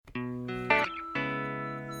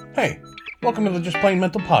Hey, welcome to the Just Plain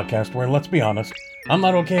Mental podcast where, let's be honest, I'm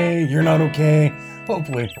not okay, you're not okay.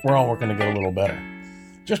 Hopefully, we're all working to get a little better.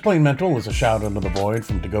 Just Plain Mental is a shout into the void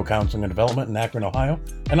from To Go Counseling and Development in Akron, Ohio,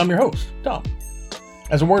 and I'm your host, Tom.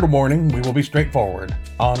 As a word of warning, we will be straightforward,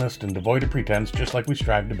 honest, and devoid of pretense, just like we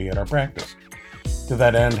strive to be at our practice. To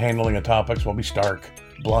that end, handling of topics will be stark,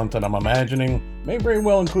 blunt, and I'm imagining may very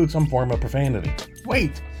well include some form of profanity.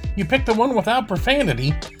 Wait, you picked the one without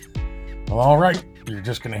profanity? Well, alright, you're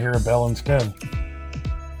just going to hear a bell instead.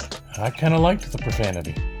 I kind of liked the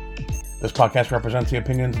profanity. This podcast represents the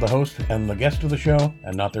opinions of the host and the guest of the show,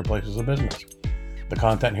 and not their places of business. The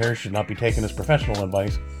content here should not be taken as professional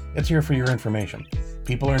advice. It's here for your information.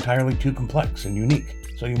 People are entirely too complex and unique,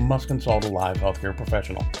 so you must consult a live healthcare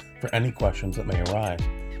professional for any questions that may arise.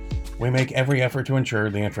 We make every effort to ensure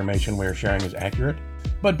the information we are sharing is accurate,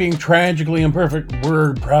 but being tragically imperfect,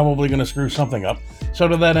 we're probably going to screw something up. So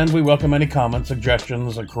to that end, we welcome any comments,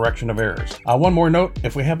 suggestions, or correction of errors. One more note,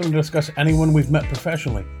 if we happen to discuss anyone we've met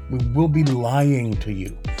professionally, we will be lying to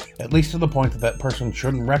you, at least to the point that person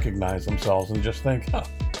shouldn't recognize themselves and just think,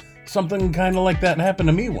 something kind of like that happened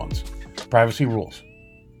to me once. Privacy rules.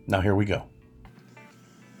 Now here we go.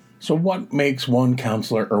 So what makes one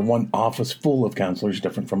counselor or one office full of counselors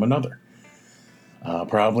different from another?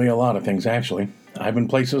 Probably a lot of things, actually. I've been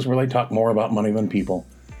places where they talk more about money than people.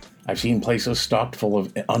 I've seen places stocked full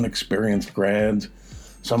of unexperienced grads,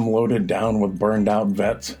 some loaded down with burned out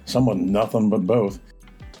vets, some with nothing but both.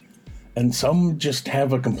 And some just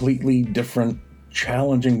have a completely different,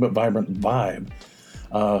 challenging but vibrant vibe.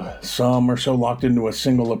 Some are so locked into a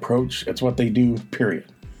single approach, it's what they do,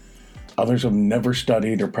 period. Others have never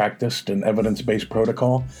studied or practiced an evidence-based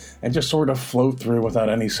protocol and just sort of float through without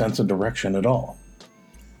any sense of direction at all.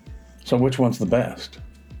 So which one's the best?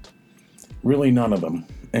 Really none of them,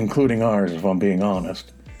 including ours if I'm being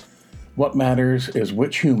honest. What matters is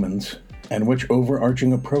which humans and which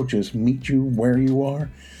overarching approaches meet you where you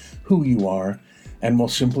are, who you are, and will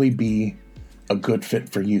simply be a good fit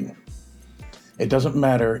for you. It doesn't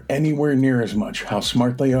matter anywhere near as much how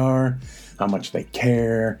smart they are, how much they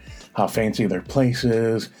care, how fancy their place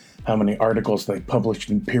is, how many articles they published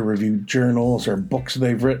in peer-reviewed journals or books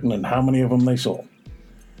they've written, and how many of them they sold.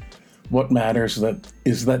 What matters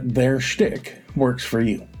is that their shtick works for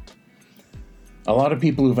you. A lot of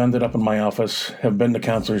people who've ended up in my office have been to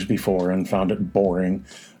counselors before and found it boring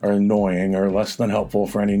or annoying or less than helpful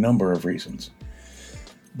for any number of reasons,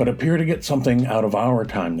 but appear to get something out of our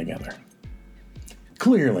time together.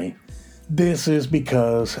 Clearly, this is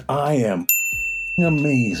because I am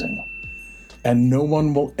amazing, and no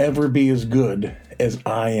one will ever be as good as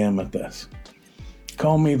I am at this.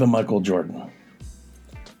 Call me the Michael Jordan,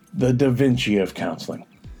 the Da Vinci of counseling.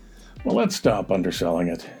 Well, let's stop underselling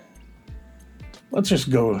it. Let's just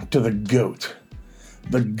go to the GOAT,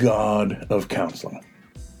 the God of counseling.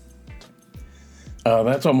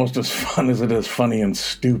 That's almost as fun as it is funny and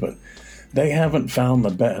stupid. They haven't found the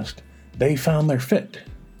best. They found their fit.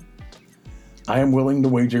 I am willing to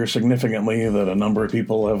wager significantly that a number of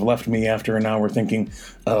people have left me after an hour thinking,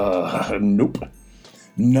 nope,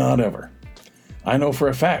 not ever. I know for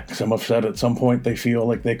a fact some have said at some point they feel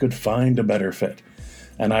like they could find a better fit,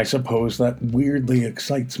 and I suppose that weirdly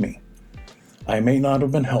excites me. I may not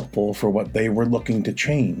have been helpful for what they were looking to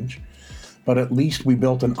change, but at least we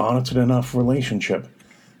built an honest enough relationship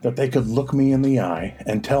that they could look me in the eye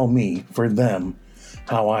and tell me, for them,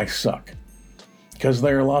 how I suck. Because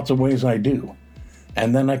there are lots of ways I do,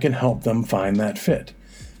 and then I can help them find that fit.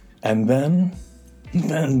 And then,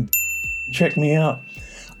 check me out.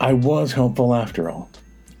 I was helpful after all.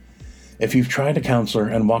 If you've tried a counselor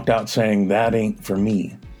and walked out saying, that ain't for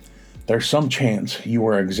me, there's some chance you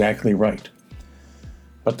are exactly right.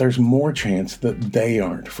 But there's more chance that they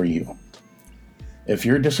aren't for you. If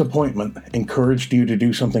your disappointment encouraged you to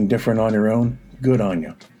do something different on your own, good on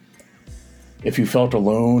you. If you felt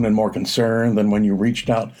alone and more concerned than when you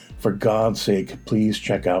reached out, for God's sake, please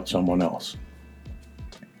check out someone else.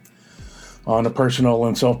 On a personal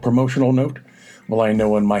and self-promotional note, well, I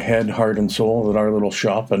know in my head, heart, and soul that our little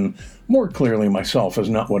shop, and more clearly myself, is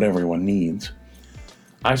not what everyone needs.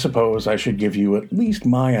 I suppose I should give you at least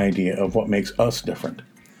my idea of what makes us different.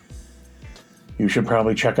 You should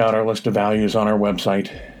probably check out our list of values on our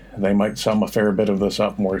website. They might sum a fair bit of this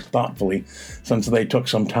up more thoughtfully, since they took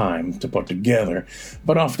some time to put together,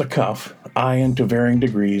 but off the cuff, and to varying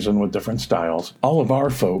degrees and with different styles, all of our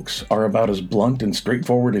folks are about as blunt and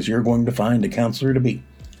straightforward as you're going to find a counselor to be.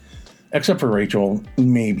 Except for Rachel,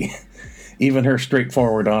 maybe. Even her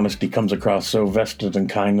straightforward honesty comes across so vested in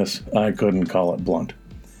kindness, I couldn't call it blunt.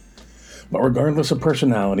 But regardless of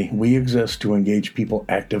personality, we exist to engage people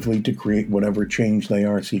actively to create whatever change they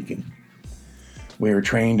are seeking. We are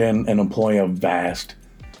trained in and employ a vast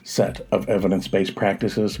set of evidence-based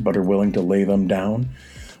practices, but are willing to lay them down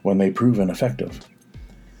when they prove ineffective.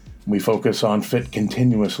 We focus on fit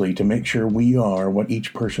continuously to make sure we are what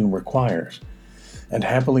each person requires, and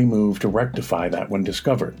happily move to rectify that when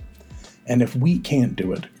discovered. And if we can't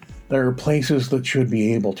do it, there are places that should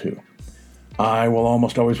be able to. I will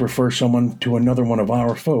almost always refer someone to another one of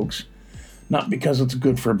our folks, not because it's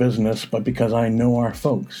good for business, but because I know our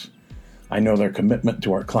folks. I know their commitment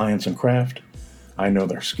to our clients and craft. I know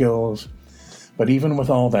their skills. But even with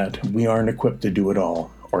all that, we aren't equipped to do it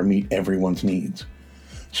all or meet everyone's needs.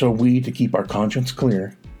 So we, to keep our conscience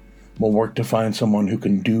clear, will work to find someone who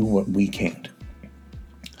can do what we can't.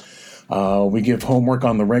 We give homework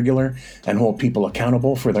on the regular and hold people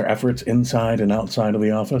accountable for their efforts inside and outside of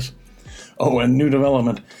the office. Oh, and new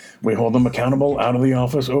development, we hold them accountable out of the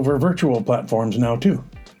office over virtual platforms now too.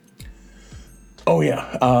 Oh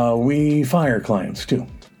yeah, we fire clients too.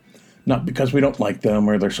 Not because we don't like them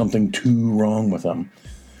or there's something too wrong with them,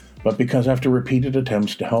 but because after repeated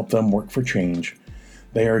attempts to help them work for change,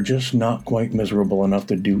 they are just not quite miserable enough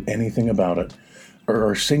to do anything about it, or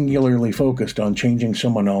are singularly focused on changing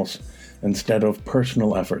someone else instead of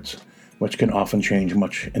personal efforts, which can often change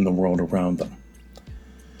much in the world around them.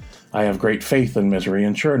 I have great faith in misery,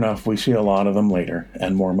 and sure enough, we see a lot of them later,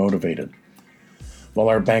 and more motivated. While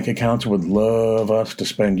our bank accounts would love us to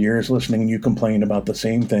spend years listening you complain about the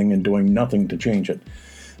same thing and doing nothing to change it,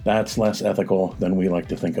 that's less ethical than we like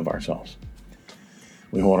to think of ourselves.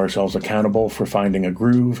 We hold ourselves accountable for finding a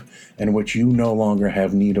groove in which you no longer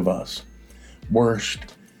have need of us. Worst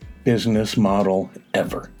business model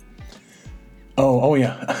ever. Oh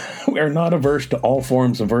yeah, we are not averse to all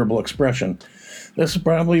forms of verbal expression. This is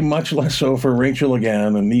probably much less so for Rachel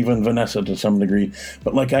again, and even Vanessa to some degree.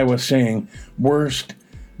 But like I was saying, worst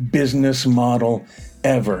business model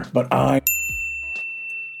ever. But I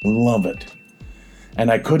love it. And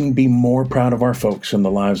I couldn't be more proud of our folks and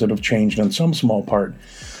the lives that have changed in some small part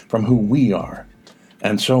from who we are,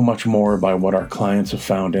 and so much more by what our clients have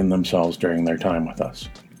found in themselves during their time with us.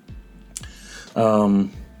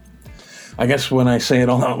 I guess when I say it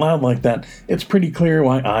all out loud like that, it's pretty clear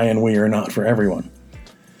why I and we are not for everyone.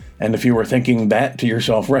 And if you were thinking that to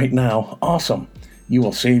yourself right now, awesome. You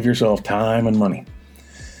will save yourself time and money.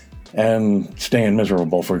 And staying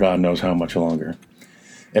miserable for God knows how much longer.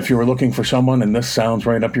 If you were looking for someone and this sounds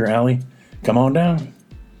right up your alley, come on down.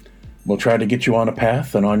 We'll try to get you on a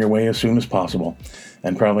path and on your way as soon as possible,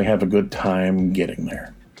 and probably have a good time getting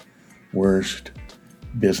there. Worst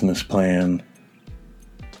business plan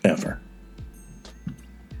ever.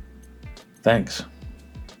 Thanks.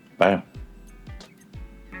 Bye.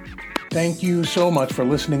 Thank you so much for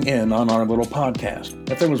listening in on our little podcast.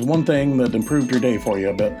 If there was one thing that improved your day for you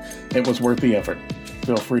a bit, it was worth the effort.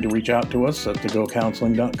 Feel free to reach out to us at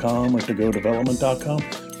togocounseling.com or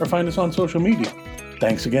togodevelopment.com, or find us on social media.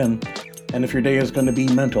 Thanks again. And if your day is going to be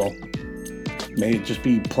mental, may it just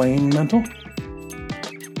be plain mental?